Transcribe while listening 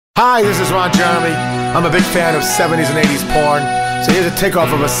Hi, this is Ron Jeremy. I'm a big fan of 70s and 80s porn, so here's a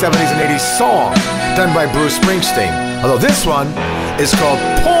takeoff of a 70s and 80s song done by Bruce Springsteen. Although this one is called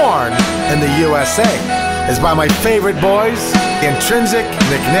Porn in the USA. It's by my favorite boys, Intrinzik,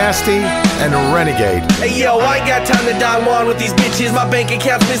 McNastee, and Renigade. Hey yo, I ain't got time to Don Juan with these bitches. My bank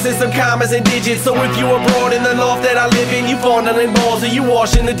account's missing some commas and digits. So if you abroad in the loft that I live in, you fondling balls or you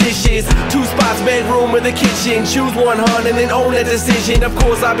washing the dishes. 2 spots, bedroom with a kitchen. Choose one, hun, and then own that decision. Of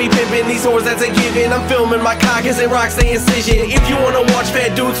course I be pimping these whores, that's a given. I'm filming my cockers and rocks the incision. If you wanna watch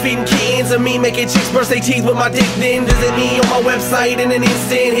fat dudes feeding kittens, and me making chicks brush their teeth with my dick, then visit me on my website in an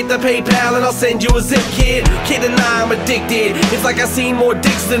instant. Hit the PayPal and I'll send you a zip kit. Kid and I'm addicted. It's like I seen more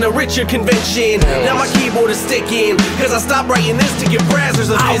dicks than a Richard convention. Now my keyboard is sticking, cause I stopped writing this to give brazzers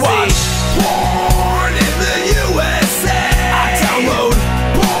a visit. I watch porn in the USA. I download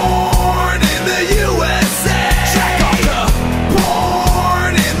porn in the USA. Check off the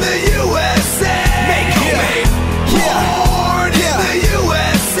porn in the USA. Make homemade porn in the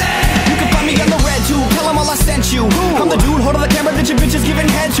USA. You can find me on the red tube, tell them all I sent you. I'm the dude holding the camera that your bitches giving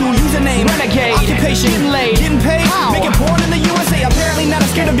head to. Username, Renegade, occupation, getting laid, getting paid, making porn in the USA. Apparently not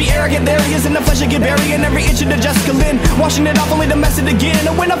scared to be arrogant. There he is in the flesh, I get buried in every inch of the Jessica Lynn. Washing it off only to mess it again.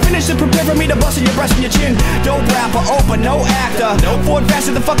 And when I finish it, prepare for me to bust in your breast and your chin. Dope rapper, open, no actor. Forward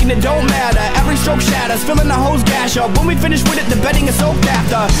faster than fucking it don't matter. Every stroke shatters, filling the hose gash up. When we finish with it, the bedding is soaked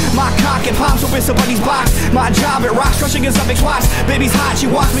after. My cock, it pops open somebody's box. My job, it rocks, crushing in suffix watch. Baby's hot, she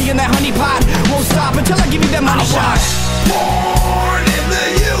wants me in that honey pot. Won't stop until I give you that money shot. Porn in the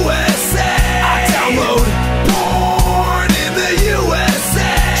USA. I download porn in the USA.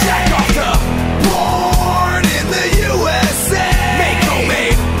 Check off the porn in the USA. Make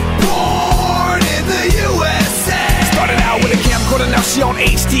homemade porn in the USA. Started out with a camcorder, now she on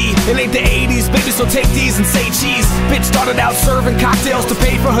HD. It ain't the 80s, baby, so take these and say cheese. Bitch started out serving cocktails to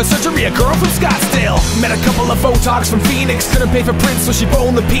pay for her surgery. A girl from Scottsdale. Met a couple of photogs from Phoenix. Couldn't pay for prints, so she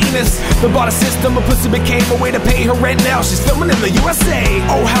boned the penis. Then bought a system, a pussy became a way to pay her rent. Now she's filming in the USA.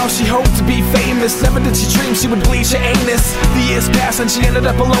 Oh, how she hoped to be famous. Never did she dream she would bleach her anus. The years passed and she ended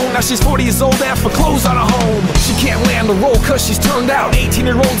up alone. Now she's 40 years old and for clothes on her home. She can't land the role cause she's turned out.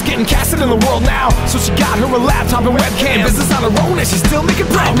 18-year-olds getting casted in the world now. So she got her a laptop and webcam. Business on her own and she's still making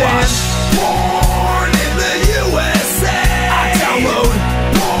bread, man. Porn in the USA. I download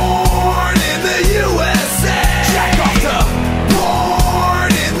porn in the USA. Check off the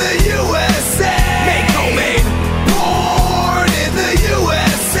porn in the USA. Make homemade porn in the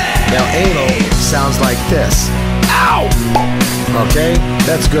USA. Now anal sounds like this. Ow! Okay?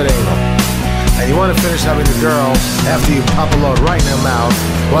 That's good anal. And you want to finish having the girl, after you pop a load right in her mouth,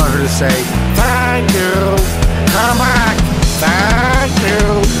 want her to say, "Thank you, come back, thank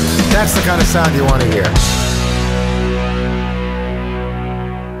you." That's the kind of sound you want to hear.